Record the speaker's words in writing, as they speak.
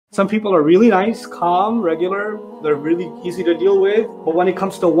Some people are really nice, calm, regular, they're really easy to deal with. But when it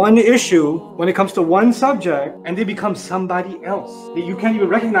comes to one issue, when it comes to one subject, and they become somebody else, that you can't even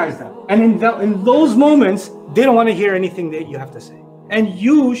recognize them. And in those moments, they don't want to hear anything that you have to say. And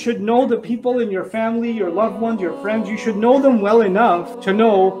you should know the people in your family, your loved ones, your friends, you should know them well enough to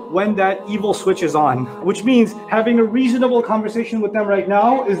know when that evil switch is on. Which means having a reasonable conversation with them right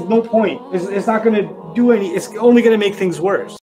now is no point. It's not going to do any, it's only going to make things worse.